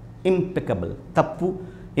 impeccable, తప్పు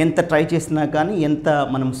ఎంత ట్రై చేసినా కానీ, ఎంత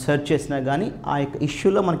మనం సెర్చ్ చేసినా కానీ ఆ యొక్క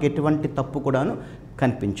ఇష్యూలో మనకి ఎటువంటి తప్పు కూడాను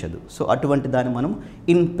కనిపించదు. సో అటువంటి దాన్ని మనం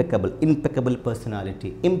impeccable, impeccable personality,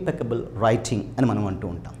 impeccable writing అని మనం అంటూ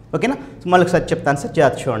ఉంటాం. ఓకేనా, సో మళ్ళీ ఒకసారి చెప్తాను సార్,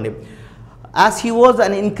 జాగ్రత్త చూడండి. As he was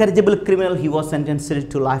an ఇన్కరిజిబుల్ criminal he was sentenced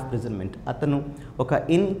to life ప్రిజన్మెంట్. అతను ఒక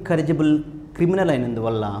ఇన్కరిజిబుల్ క్రిమినల్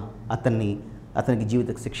అయినందువల్ల అతనికి జీవిత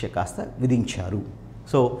శిక్ష కాస్త విధించారు.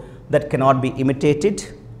 So that cannot be imitated,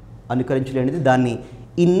 అనుకరించలేనిది, దాన్ని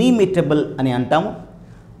ఇన్ఇమిటబుల్ అని అంటాము.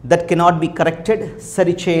 దట్ కెనాట్ బి కరెక్టెడ్,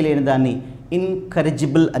 సరిచేయలేని దాన్ని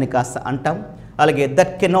ఇన్కరెజిబుల్ అని కాస్త అంటాం. అలాగే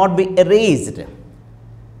దట్ కెనాట్ బి ఎరేజ్డ్,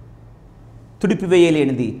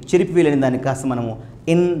 తుడిపివేయలేనిది, చెరిపివేయలేని దాన్ని కాస్త మనము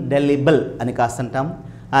ఇండెలిబుల్ అని కాస్త అంటాం.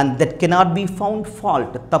 And that cannot be found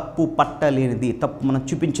fault, తప్పు పట్టలేనిది, తప్పు మనం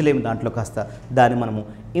చూపించలేము దాంట్లో కాస్త, దాన్ని మనము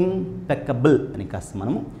ఇంపెక్కబుల్ అని కాస్త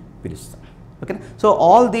మనము పిలుస్తాం. ఓకేనా? So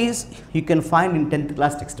all these you can find in 10th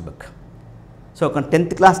class text book. So ఒక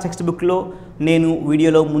 10th క్లాస్ టెక్స్ట్ బుక్లో నేను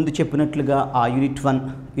వీడియోలో ముందు చెప్పినట్లుగా ఆ యూనిట్ 1,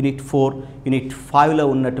 యూనిట్ 4, యూనిట్ 5లో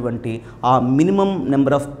ఉన్నటువంటి ఆ మినిమం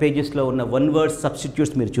నెంబర్ ఆఫ్ పేజెస్లో ఉన్న 1 word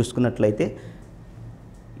సబ్స్టిట్యూట్స్ మీరు చూసుకున్నట్లయితే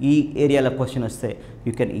ఈ ఏరియాలో క్వశ్చన్ వస్తే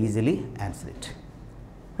you can easily answer it.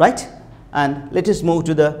 Right? And let us move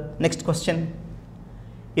to the next question.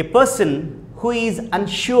 A person who is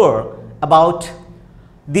unsure about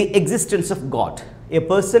the existence of God. A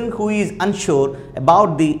person who is unsure about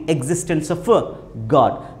the existence of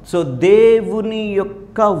God. So, దేవుని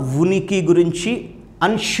యొక్క ఉనికి గురించి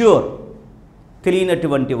unsure,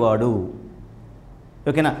 తెలియనటువంటి వాడు.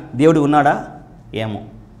 ఓకేనా? దేవుడు ఉన్నాడా? ఏమో.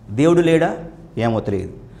 దేవుడు లేడా? ఏమో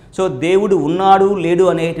తెలియదు. సో దేవుడు ఉన్నాడు లేడు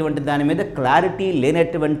అనేటువంటి దాని మీద క్లారిటీ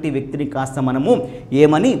లేనటువంటి వ్యక్తిని కాస్త మనము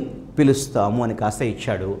ఏమని పిలుస్తాము అని కాస్త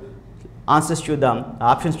ఇచ్చాడు. ఆన్సర్స్ చూద్దాం,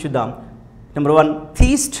 ఆప్షన్స్ చూద్దాం. Number 1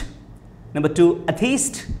 theist, number 2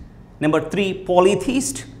 అథీస్ట్, number 3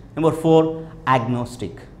 పాలిథీస్ట్, number 4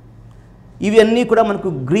 agnostic. ఇవి అన్నీ కూడా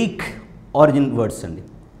మనకు గ్రీక్ ఆరిజిన్ వర్డ్స్ అండి.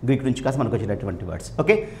 గ్రీక్ నుంచి కాస్త మనకు వచ్చినటువంటి వర్డ్స్.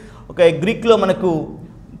 ఓకే, గ్రీక్లో మనకు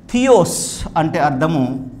థియోస్ అంటే అర్థము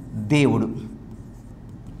దేవుడు,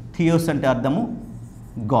 థియోస్ అంటే అర్థము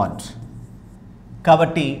గాడ్.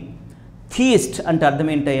 కాబట్టి థియిస్ట్ అంటే అర్థం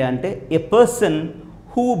ఏంటయ్యా అంటే ఏ person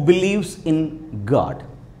who believes in God.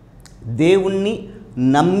 దేవుణ్ణి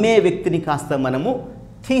నమ్మే వ్యక్తిని కాస్త మనము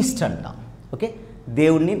థీస్ట్ అంటాం. ఓకే,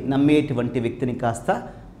 దేవుణ్ణి నమ్మేటువంటి వ్యక్తిని కాస్త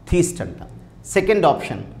థీస్ట్ అంటాం. Second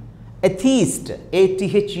option atheist,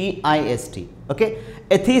 ATHEIST. Okay,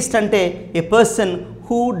 atheist అంటే ఏ person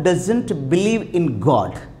who doesn't believe in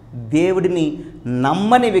God. దేవుడిని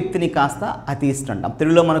నమ్మని వ్యక్తిని కాస్త అథీస్ట్ అంటాం.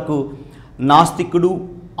 తెలుగులో మనకు నాస్తికుడు,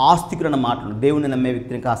 ఆస్తికుడు అన్న మాటలు. దేవుడిని నమ్మే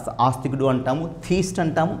వ్యక్తిని కాస్త ఆస్తికుడు అంటాము, థీస్ట్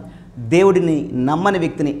అంటాము. దేవుడిని నమ్మని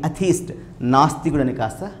వ్యక్తిని అథీస్ట్, నాస్తికుడు అని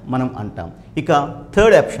కాస్త మనం అంటాం. ఇక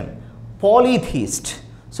థర్డ్ ఆప్షన్ పాలీథీస్ట్.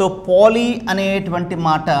 సో పాలీ అనేటువంటి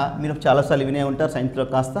మాట మీరు చాలాసార్లు వినే ఉంటారు సైన్స్లో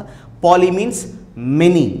కాస్త. Poly means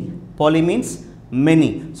many, poly means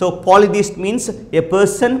many. So పాలీథీస్ట్ means A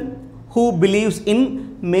person who believes in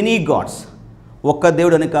many God's. ఒక్క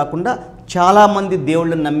దేవుడు అని కాకుండా చాలామంది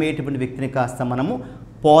దేవుళ్ళని నమ్మేటువంటి వ్యక్తిని కాస్త మనము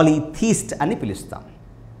పాలీథీస్ట్ అని పిలుస్తాం.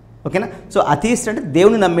 ఓకేనా? సో అథీస్ట్ అంటే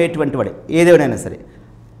దేవుని నమ్మేటువంటి వాడు, ఏ దేవుడైనా సరే.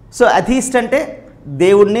 సో అథీస్ట్ అంటే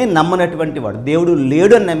దేవుడినే నమ్మనటువంటి వాడు, దేవుడు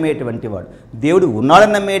లేడు అని నమ్మేటువంటి వాడు. దేవుడు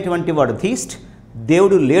ఉన్నాడని నమ్మేటువంటి వాడు థీస్ట్,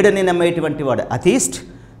 దేవుడు లేడని నమ్మేటువంటి వాడు అథీస్ట్,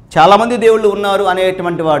 చాలామంది దేవుళ్ళు ఉన్నారు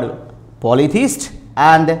అనేటువంటి వాడు పాలీథీస్ట్.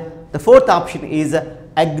 And the fourth option is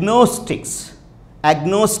agnostics.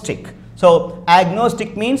 Agnostic. So agnostic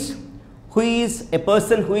means who is a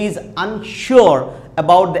person who is unsure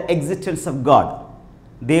about the existence of God.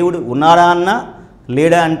 దేవుడు ఉన్నాడా అన్నా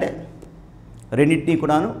లేడా అంటే రెండింటినీ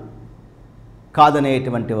కూడాను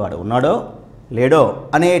కాదనేటువంటి వాడు, ఉన్నాడో లేడో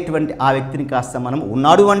అనేటువంటి ఆ వ్యక్తిని కాస్త మనం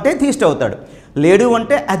ఉన్నాడు అంటే థీస్ట్ అవుతాడు, లేడు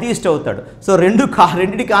అంటే అథీస్ట్ అవుతాడు. సో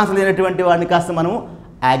రెండింటికి ఆన్సర్ లేనటువంటి వాడిని కాస్త మనము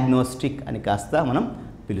agnostic అని కాస్త మనం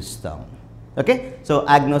పిలుస్తాము. Okay, so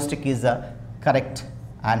agnostic is the correct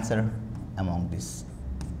answer among these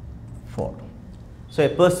 4. So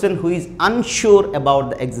a person who is unsure about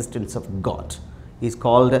the existence of God is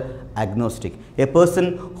called agnostic. A person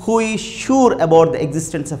who is sure about the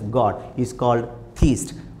existence of God is called theist.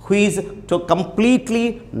 Who is completely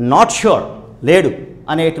not sure, ledu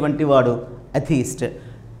అనేటువంటి వాడు atheist.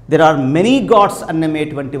 There are many gods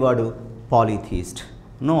అనేటువంటి వాడు polytheist.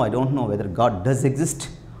 No, I don't know whether God does exist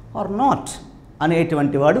or not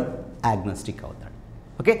అనేటువంటి వాడు agnostic అవుతాడు.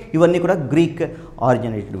 Okay, ఇవన్నీ కూడా Greek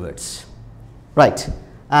originated words. Right,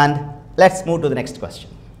 and let's move to the next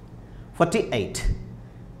question. 48.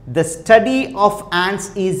 The study of ants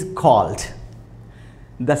is called.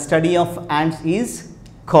 The study of ants is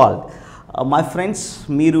called. My friends,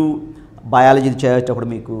 మీరు biology చేసేటప్పుడు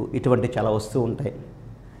మీకు ఇటువంటి చాలా వస్తూ ఉంటాయి.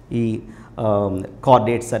 ఈ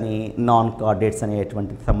కార్డేట్స్ అని, నాన్ కార్డేట్స్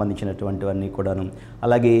అనేటువంటి సంబంధించినటువంటివన్నీ కూడాను.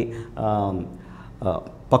 అలాగే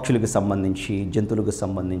పక్షులకు సంబంధించి, జంతువులకు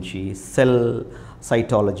సంబంధించి సెల్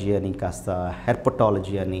సైటాలజీ అని, కాస్త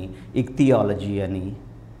హెర్పటాలజీ అని, ఇక్తియాలజీ అని,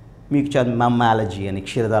 మీకు మమ్మాలజీ అని,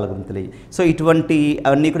 క్షీరదాల గురించి తెలియదు. సో ఇటువంటి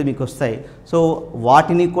అవన్నీ కూడా మీకు వస్తాయి. సో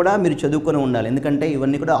వాటిని కూడా మీరు చదువుకొని ఉండాలి, ఎందుకంటే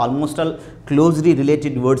ఇవన్నీ కూడా almost all closely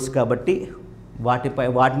related words కాబట్టి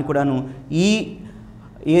వాటిని కూడాను ఈ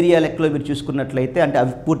ఏరియా లెక్కలో మీరు చూసుకున్నట్లయితే, అంటే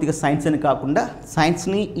అవి పూర్తిగా సైన్స్ అని కాకుండా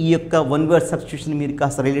సైన్స్ని ఈ యొక్క వన్ వర్డ్ సబ్స్టిట్యూషన్ మీరు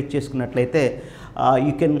కాస్త రిలేట్ చేసుకున్నట్లయితే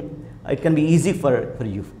it can be easy for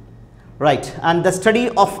you. Right. And the study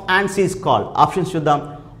of ants is called, options చూద్దాం,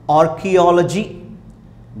 archaeology,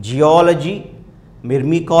 geology,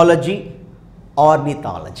 myrmecology,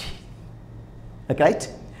 ornithology. Okay, right.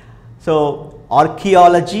 So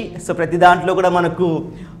archaeology, so ప్రతి దాంట్లో కూడా మనకు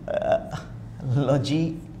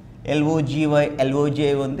LOGY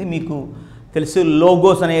ఉంది. మీకు తెలుసు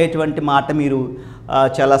లోగోస్ అనేటువంటి మాట మీరు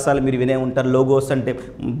చాలాసార్లు మీరు వినే ఉంటారు. లోగోస్ అంటే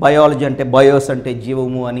బయాలజీ, అంటే బయోస్ అంటే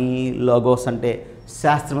జీవము అని, లోగోస్ అంటే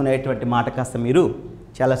శాస్త్రం అనేటువంటి మాట కాస్త మీరు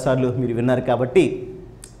చాలాసార్లు మీరు విన్నారు కాబట్టి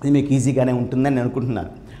ఇది మీకు ఈజీగానే ఉంటుందని నేను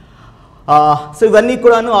అనుకుంటున్నాను. సో ఇవన్నీ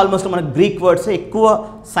కూడాను ఆల్మోస్ట్ మనకు గ్రీక్ వర్డ్స్, ఎక్కువ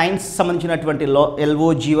సైన్స్ సంబంధించినటువంటి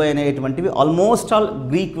LOGY అనేటువంటివి ఆల్మోస్ట్ ఆల్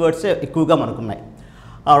గ్రీక్ వర్డ్స్ ఎక్కువగా మనకున్నాయి.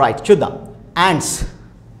 రైట్, చూద్దాం. యాంట్స్,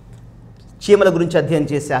 చీమల గురించి అధ్యయనం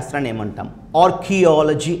చేసే శాస్త్రాన్ని ఏమంటాం?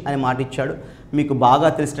 ఆర్కియాలజీ అనే మాట ఇచ్చాడు. మీకు బాగా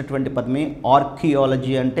తెలిసినటువంటి పదమే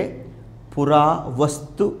ఆర్కియాలజీ అంటే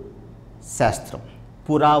పురావస్తు శాస్త్రం.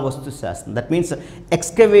 పురావస్తు శాస్త్రం, దట్ మీన్స్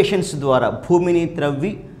ఎక్స్కవేషన్స్ ద్వారా భూమిని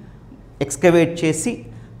త్రవ్వి ఎక్స్కవేట్ చేసి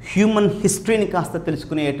హ్యూమన్ హిస్టరీని కాస్త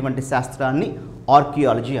తెలుసుకునేటువంటి శాస్త్రాన్ని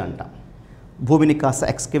ఆర్కియాలజీ అంటాం. భూమిని కాస్త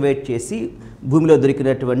ఎక్స్కవేట్ చేసి భూమిలో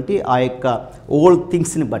దొరికినటువంటి ఆ యొక్క ఓల్డ్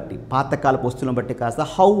థింగ్స్ని బట్టి, పాతకాలపు వస్తువులను బట్టి కాస్త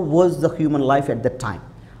how was the human life at the time,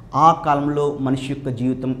 ఆ కాలంలో మనిషి యొక్క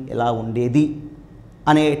జీవితం ఎలా ఉండేది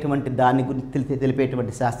అనేటువంటి దాని గురించి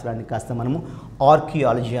తెలిపేటువంటి శాస్త్రాన్ని కాస్త మనము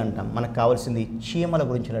ఆర్కియాలజీ అంటాం. మనకు కావాల్సింది చీమల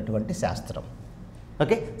గురించినటువంటి శాస్త్రం.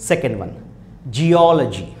 Okay, second one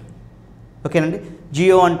geology. ఓకేనండి,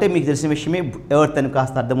 జియో అంటే మీకు తెలిసిన విషయమే, ఎర్త్ అని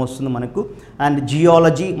కాస్త అర్థం వస్తుంది మనకు. అండ్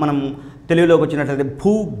జియాలజీ మనం తెలుగులోకి వచ్చినట్లయితే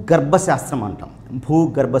భూగర్భ శాస్త్రం అంటాం.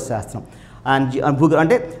 భూగర్భ శాస్త్రం అండ్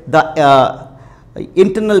అంటే the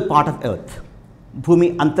internal part of earth, భూమి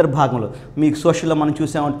అంతర్భాగంలో. మీకు సోషల్లో మనం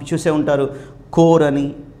చూసే ఉంటారు, కోర్ అని,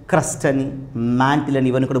 క్రస్ట్ అని, మ్యాంటిల్ అని,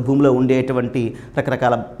 ఇవన్నీ కూడా భూమిలో ఉండేటువంటి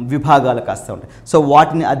రకరకాల విభాగాలు కాస్త ఉంటాయి. సో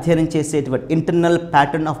వాటిని అధ్యయనం చేసేటువంటి internal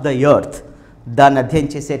pattern of the earth, దాన్ని అధ్యయనం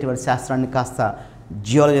చేసేటువంటి శాస్త్రాన్ని కాస్త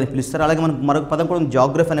జియాలజీ అని పిలుస్తారు. అలాగే మనకు మరొక పదం కూడా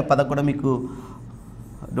జాగ్రఫీ అనే పదం కూడా, మీకు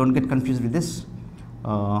don't get confused with this,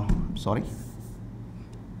 sorry.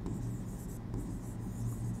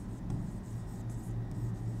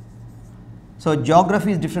 So Geography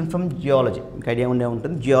is different from geology, మీకు ఐడియా ఉండే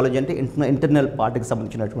ఉంటుంది. జియాలజీ అంటే ఇంటర్నల్ పార్ట్కి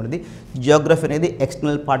సంబంధించినటువంటిది, జియోగ్రఫీ అనేది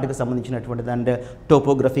ఎక్స్టర్నల్ పార్ట్కి సంబంధించినటువంటిది, అండ్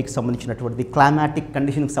టోపోగ్రఫీకి సంబంధించినటువంటిది, క్లైమాటిక్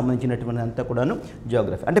కండిషన్కి సంబంధించినటువంటిది అంతా కూడాను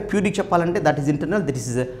జియోగ్రఫీ. అంటే ప్యూర్లీ చెప్పాలంటే that is internal, that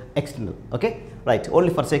is external. Okay, right,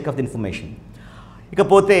 only for sake of the information.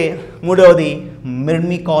 ఇకపోతే మూడవది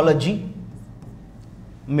మిర్మికాలజీ.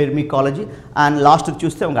 అండ్ లాస్ట్కి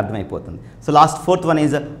చూస్తే మనకు అర్థమైపోతుంది. So last fourth one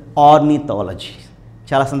is ornithology.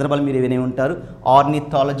 చాలా సందర్భాలు మీరు వినే ఉంటారు.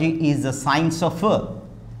 Ornithology is the science of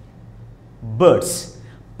birds,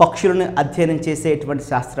 పక్షులను అధ్యయనం చేసేటువంటి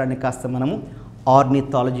శాస్త్రాన్ని కాస్త మనము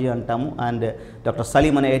ఆర్నిథాలజీ అంటాము. అండ్ డాక్టర్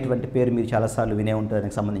సలీం అనేటువంటి పేరు మీరు చాలాసార్లు వినే ఉంటారు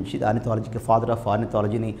దానికి సంబంధించి. ఆర్నిథాలజీకి ఫాదర్ ఆఫ్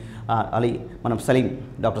ఆర్నిథాలజీని అలీ మనం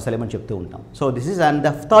డాక్టర్ సలీం అని చెప్తూ ఉంటాం. So this is, and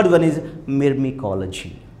the third one is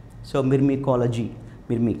myrmecology. So myrmecology,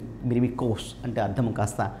 మిర్మికోస్ అంటే అర్థం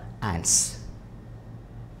కాస్త యాంట్స్,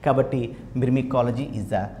 కాబట్టి myrmecology is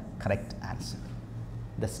the correct answer.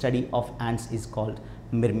 The study of ants is called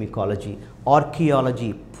myrmecology. Archaeology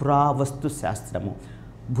పురావస్తు శాస్త్రము,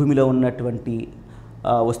 భూమిలో ఉన్నటువంటి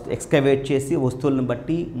ఎక్స్కవేట్ చేసి వస్తువులను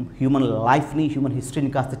బట్టి హ్యూమన్ లైఫ్ని, హ్యూమన్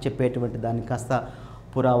హిస్టరీని కాస్త చెప్పేటువంటి దాన్ని కాస్త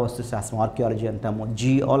పురావస్తు శాస్త్రం, ఆర్కియాలజీ అంటాము.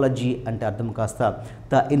 జియాలజీ అంటే అర్థం కాస్త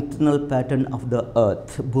the internal pattern of the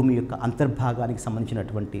earth, భూమి యొక్క అంతర్భాగానికి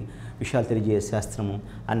సంబంధించినటువంటి విషయాలు తెలియజేసే శాస్త్రము.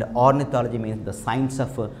 And ornithology means the science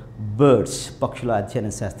of birds, పక్షుల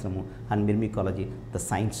అధ్యయన శాస్త్రము. And myrmecology the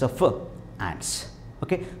science of ants.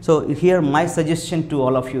 Okay, so here my suggestion to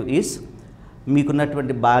all of you is,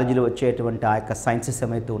 మీకున్నటువంటి బయాలజీలో వచ్చేటువంటి ఆ యొక్క సైన్సెస్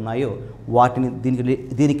ఏమైతే ఉన్నాయో వాటిని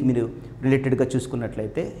దీనికి మీరు రిలేటెడ్గా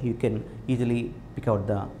చూసుకున్నట్లయితే you can easily pick out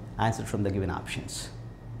the answer from the given options.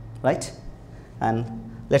 Right, and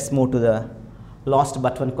let's move to the last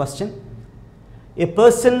but one question. A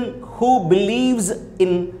person who believes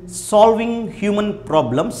in solving human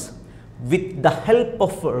problems with the help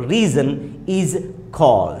of reason is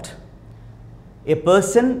called. A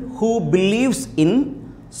person who believes in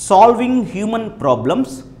solving human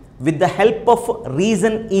problems with the help of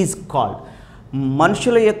reason is called.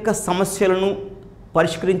 మనుషుల యొక్క సమస్యలను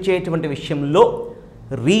పరిష్కరించేటువంటి విషయంలో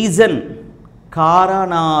reason,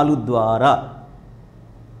 కారణాలు ద్వారా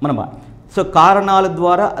so కారణాల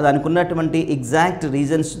ద్వారా దానికి ఉన్నటువంటి ఎగ్జాక్ట్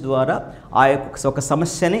రీజన్స్ ద్వారా ఆ యొక్క ఒక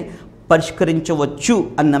సమస్యని పరిష్కరించవచ్చు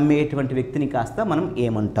అని నమ్మేటువంటి వ్యక్తిని కాస్త మనం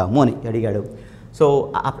ఏమంటాము అని అడిగాడు. So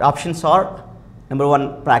options are number 1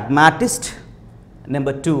 pragmatist,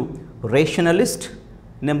 number 2 rationalist,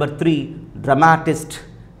 number 3 dramatist,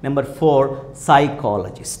 number 4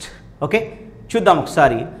 psychologist. Okay, చూద్దాం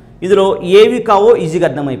ఒకసారి ఇందులో ఏవి కావో ఈజీగా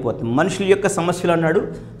అర్థమైపోతుంది. మనుషుల యొక్క సమస్యలు అన్నాడు.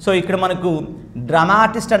 సో ఇక్కడ మనకు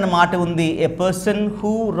డ్రామాటిస్ట్ అన్న మాట ఉంది. ఏ పర్సన్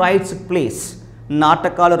హూ రైట్స్ ప్లేస్,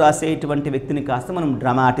 నాటకాలు రాసేటువంటి వ్యక్తిని కాస్త మనం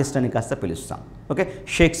డ్రామాటిస్ట్ అని కాస్త పిలుస్తాం. Okay,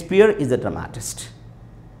 Shakespeare is the dramatist.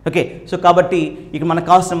 Okay, so కాబట్టి ఇక మనకు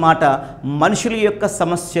కావాల్సిన మాట మనుషుల యొక్క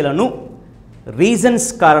సమస్యలను రీజన్స్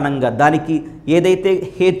కారణంగా దానికి ఏదైతే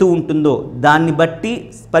హేతు ఉంటుందో దాన్ని బట్టి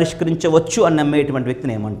పరిష్కరించవచ్చు అని నమ్మేటువంటి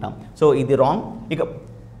వ్యక్తిని ఏమంటాం. సో ఇది రాంగ్.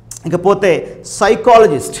 ఇకపోతే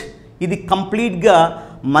సైకాలజిస్ట్, ఇది కంప్లీట్గా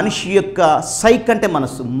మనిషి యొక్క సైక్ అంటే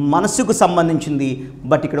మనసుకు సంబంధించింది.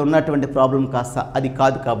 బట్ ఇక్కడ ఉన్నటువంటి ప్రాబ్లం కాస్త అది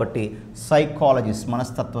కాదు కాబట్టి సైకాలజిస్ట్,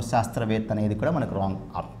 మనస్తత్వ శాస్త్రవేత్త అనేది కూడా మనకు రాంగ్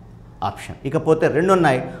ఆప్షన్. ఇకపోతే 2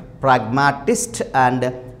 ఉన్నాయి, ప్రాగ్మాటిస్ట్ అండ్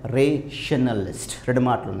రేషనలిస్ట్. 2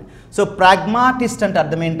 మాటలు ఉన్నాయి. సో ప్రాగ్మాటిస్ట్ అంటే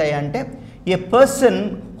అర్థం ఏంటంటే ఏ person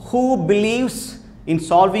who believes in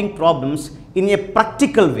solving problems in a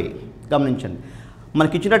practical వే. గమనించండి,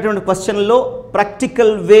 మనకి ఇచ్చినటువంటి క్వశ్చన్లో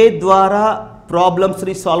ప్రాక్టికల్ వే ద్వారా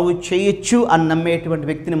ప్రాబ్లమ్స్ని సాల్వ్ చేయొచ్చు అని నమ్మేటువంటి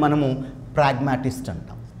వ్యక్తిని మనము ప్రాగ్మాటిస్ట్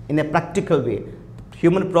అంటాం. In a practical way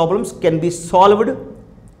human problems can be solved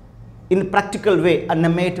in practical వే అని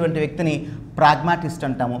నమ్మేటువంటి వ్యక్తిని ప్రాగ్మాటిస్ట్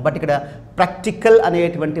అంటాము. బట్ ఇక్కడ ప్రాక్టికల్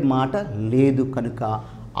అనేటువంటి మాట లేదు కనుక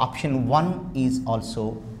option 1 is also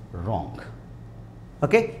wrong.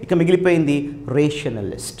 Okay, ఇక మిగిలిపోయింది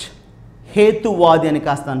రేషనలిస్ట్, హేతువాది అని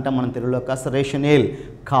కాస్త అంటాం మనం తెలుగులో, కాస్త రేషనల్,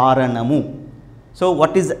 కారణము. So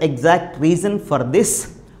what is exact reason for this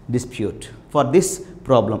dispute, for this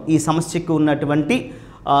problem, ఈ సమస్యకు ఉన్నటువంటి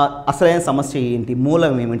అసలైన సమస్య ఏంటి,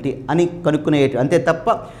 మూలం ఏమిటి అని కనుక్కునేటి. అంతే తప్ప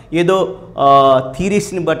ఏదో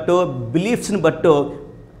థీరీస్ని బట్టో బిలీఫ్స్ని బట్టో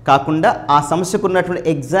కాకుండా ఆ సమస్యకు ఉన్నటువంటి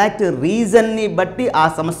ఎగ్జాక్ట్ రీజన్ని బట్టి ఆ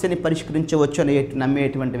సమస్యని పరిష్కరించవచ్చు అనే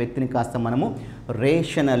నమ్మేటువంటి వ్యక్తిని కాస్త మనము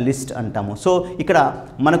రేషనలిస్ట్ అంటాము. సో ఇక్కడ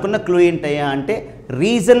మనకున్న క్లూ ఏంటయ్యా అంటే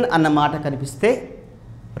రీజన్ అన్న మాట కనిపిస్తే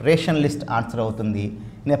రేషనలిస్ట్ ఆన్సర్ అవుతుంది.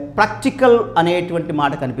 ప్రాక్టికల్ అనేటువంటి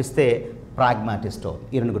మాట కనిపిస్తే ప్రాగ్మాటిస్ట్ అవుతుంది.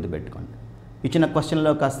 ఈ 2 గుర్తుపెట్టుకోండి. ఇచ్చిన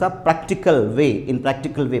క్వశ్చన్లో కాస్త practical way, in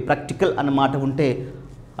practical way, practical అన్న మాట ఉంటే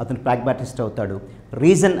అతను ప్రాగ్మాటిస్ట్ అవుతాడు,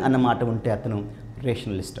 రీజన్ అన్న మాట ఉంటే అతను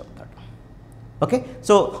రేషనలిస్ట్ అవుతాడు. Okay,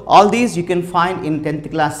 so all these you can find in 10th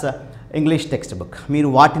class English text book. మీరు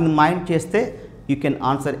వాటిని మైండ్ చేస్తే you can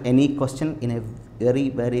answer any question in a very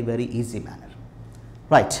very very easy manner.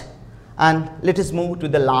 Right, and let us move to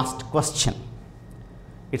the last question.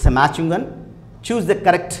 It's a matching one. Choose the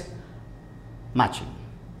correct matching.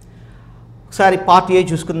 ఒకసారి part A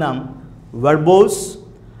చూసుకుందాం. వర్బోస్,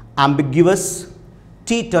 అంబిగ్యువస్,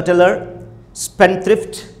 టీటోటలర్,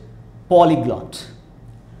 స్పెండ్థ్రిఫ్ట్, పాలీగ్లాట్.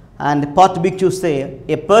 And part B చూస్తే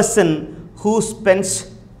ఏ person who spends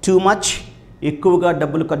too much, ఎక్కువగా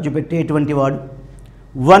డబ్బులు ఖర్చు పెట్టేటువంటి వాడు.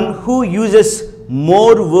 One who uses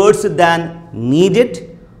more words than needed,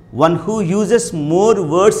 one who uses more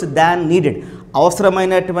words than needed,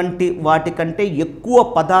 అవసరమైనటువంటి వాటికంటే ఎక్కువ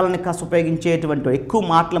పదాలను కాస్త ఉపయోగించేటువంటి, ఎక్కువ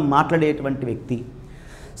మాటలు మాట్లాడేటువంటి వ్యక్తి.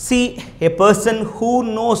 C A person who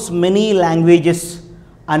knows many languages,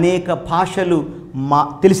 అనేక భాషలు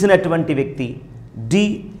తెలిసినటువంటి వ్యక్తి. D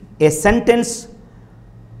A sentence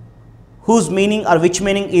whose meaning are which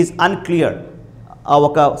meaning is unclear,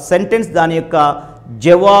 ఒక సెంటెన్స్ దాని యొక్క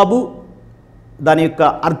జవాబు, దాని యొక్క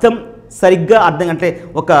అర్థం సరిగ్గా అర్థం అంటే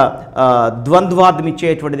ఒక ద్వంద్వార్థం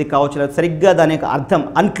ఇచ్చేటువంటిది కావచ్చు, లేదా సరిగ్గా దాని యొక్క అర్థం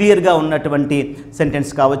అన్క్లియర్గా ఉన్నటువంటి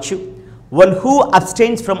సెంటెన్స్ కావచ్చు. One who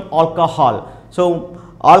అబ్స్టైన్స్ from alcohol, so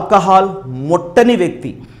alcohol ముట్టని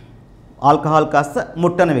వ్యక్తి, ఆల్కహాల్ కాస్త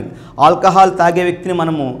ముట్టని వ్యక్తి. ఆల్కహాల్ తాగే వ్యక్తిని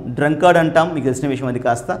మనము డ్రంకర్డ్ అంటాం, మీకు తెలిసిన విషయం. అది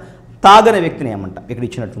కాస్త తాగని వ్యక్తిని ఏమంటాం ఇక్కడ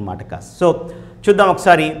ఇచ్చినటువంటి మాట కాస్త. సో చూద్దాం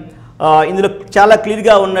ఒకసారి. ఇందులో చాలా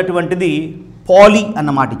క్లియర్గా ఉన్నటువంటిది పాలీ అన్న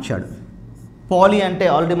మాట ఇచ్చాడు. పాలీ అంటే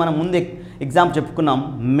ఆల్రెడీ మనం ముందే ఎగ్జామ్ చెప్పుకున్నాం,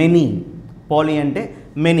 మెనీ. పాలీ అంటే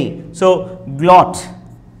many. So glad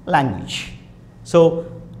language, so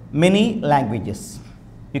many languages.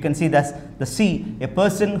 You can see this the C a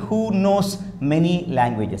person who knows many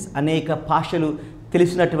languages, అనేక భాషలు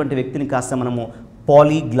తెలిసినటువంటి వ్యక్తిని కాస్త మనము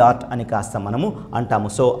పాలీగ్లాట్ అని కాస్త మనము అంటాము.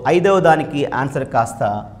 సో 5వ దానికి ఆన్సర్ కాస్త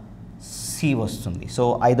సి వస్తుంది. సో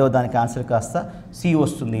 5వ దానికి ఆన్సర్ కాస్త సి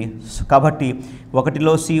వస్తుంది. కాబట్టి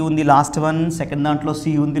 1లో సి ఉంది లాస్ట్ వన్, 2nd దాంట్లో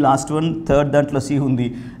సి ఉంది లాస్ట్ వన్, 3rd దాంట్లో సి ఉంది,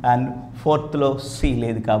 అండ్ 4thలో సి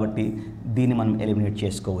లేదు. కాబట్టి దీన్ని మనం ఎలిమినేట్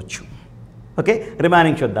చేసుకోవచ్చు. ఓకే,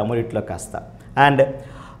 రిమైనింగ్ చూద్దాం మూడిట్లో కాస్త. అండ్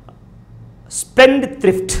స్పెండ్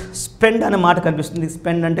థ్రిఫ్ట్, స్పెండ్ అనే మాట కనిపిస్తుంది.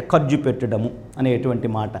 స్పెండ్ అంటే ఖర్చు పెట్టడము అనేటువంటి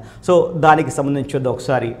మాట. సో దానికి సంబంధించి చూద్దాం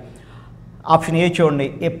ఒకసారి. ఆప్షన్ ఏ చూడండి,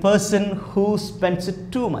 ఏ person who spends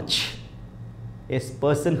too much, A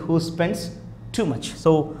person who spends too much.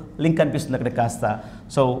 So link కనిపిస్తుంది అక్కడ కాస్త.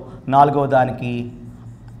 సో 4వ దానికి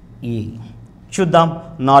ఈ చూద్దాం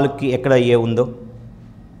 4కి ఎక్కడ ఏ ఉందో.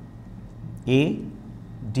 ఏ,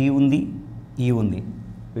 డి ఉంది, ఈ ఉంది.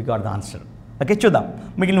 We got the answer. Okay, చూద్దాం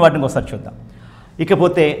మిగిలిన వాటిని ఒకసారి చూద్దాం.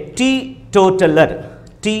 ఇకపోతే tea totaller.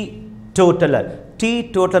 Tea totaller, tea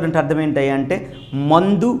totaller అంటే అర్థం ఏంటి అంటే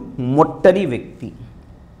మందు మొట్టని వ్యక్తి,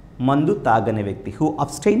 మందు తాగని వ్యక్తి. Who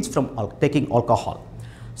అబ్స్టైన్స్ from taking alcohol.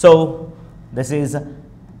 So this is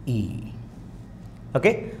ఈ.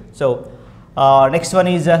 Okay, so next one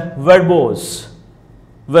is verbose.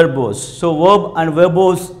 Verbose. So verb and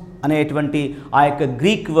verbose అనేటువంటి ఆ యొక్క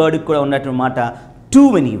గ్రీక్ వర్డ్ కూడా ఉన్నటువంటి మాట too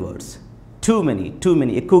many words. Too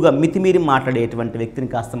many ఎక్కువగా మితిమీరి మాట్లాడేటువంటి వ్యక్తిని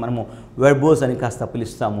కాస్త మనము వెర్బోస్ అని కాస్త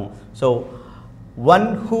పిలుస్తాము. So one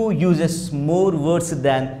who uses more words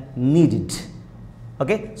than needed.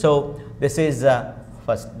 Okay, so this is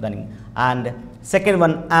first దాని. And second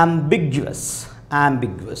one అంబిగ్యువస్.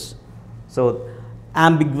 అంబిగ్యువస్. So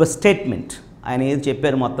అంబిగ్యువస్ statement. ఆయన ఏది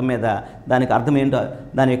చెప్పారు మొత్తం మీద దానికి అర్థం ఏంటో,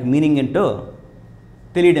 దాని యొక్క మీనింగ్ ఏంటో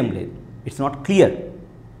తెలియడం లేదు. It's not clear.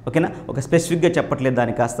 ఓకేనా, ఒక స్పెసిఫిక్గా చెప్పట్లేదు,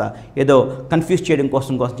 దాన్ని కాస్త ఏదో కన్ఫ్యూజ్ చేయడం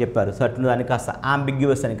కోసం చెప్పారు. సో అటు దాన్ని కాస్త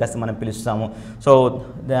అంబిగ్యువస్ అని కాస్త మనం పిలుస్తాము. So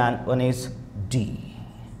than one is D.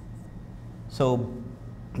 So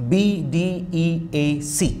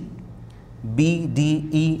బిడిఈఏసి.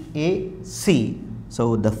 బిడిఈఏసి. So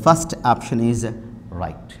the first option is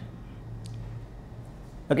right.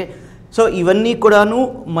 Okay, so ఇవన్నీ కూడాను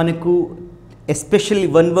మనకు ఎస్పెషల్లీ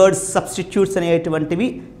వన్ వర్డ్ సబ్స్టిట్యూట్స్ అనేటువంటివి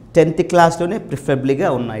 10th క్లాస్లోనే ప్రిఫరబుల్గా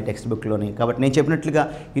ఉన్నాయి టెక్స్ట్ బుక్లోని. కాబట్టి నేను చెప్పినట్లుగా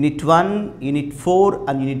యూనిట్ 1, యూనిట్ 4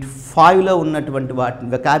 అండ్ యూనిట్ 5లో ఉన్నటువంటి వాటిని,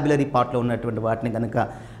 వెకాబులరీ పార్ట్లో ఉన్నటువంటి వాటిని కనుక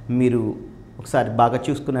మీరు ఒకసారి బాగా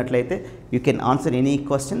చూసుకున్నట్లయితే you can answer any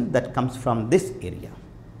question that comes from this area.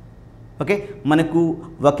 Okay, మనకు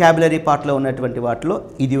వెకాబులరీ పార్ట్లో ఉన్నటువంటి వాటిలో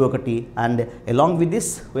ఇది ఒకటి. And along with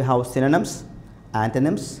this we have synonyms,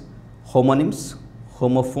 antonyms, homonyms,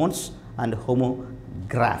 homophones and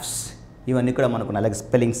homographs. ఇవన్నీ కూడా మనకు అలాగే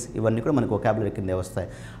స్పెల్లింగ్స్ ఇవన్నీ కూడా మనకు వొకాబులరీ కిందే వస్తాయి.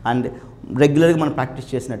 అండ్ రెగ్యులర్గా మనం ప్రాక్టీస్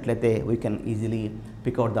చేసినట్లయితే we can easily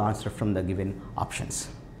pick out the answer from the given options.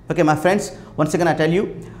 Okay my friends, once again I tell you,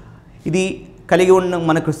 ఇది కలిగి ఉన్న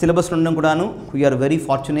మనకు సిలబస్ ఉండడం కూడాను వీఆర్ వెరీ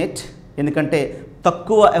ఫార్చునేట్. ఎందుకంటే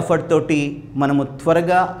తక్కువ ఎఫర్ట్ తోటి మనము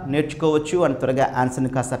త్వరగా నేర్చుకోవచ్చు అండ్ త్వరగా ఆన్సర్ని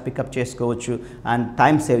కాస్త పికప్ చేసుకోవచ్చు అండ్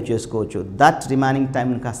టైం సేవ్ చేసుకోవచ్చు. దట్ రిమైనింగ్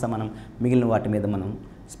టైంని కాస్త మనం మిగిలిన వాటి మీద మనం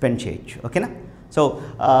స్పెండ్ చేయొచ్చు. ఓకేనా? So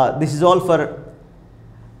this is all for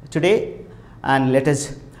today and let us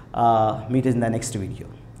meet in the next video.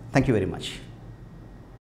 Thank you very much.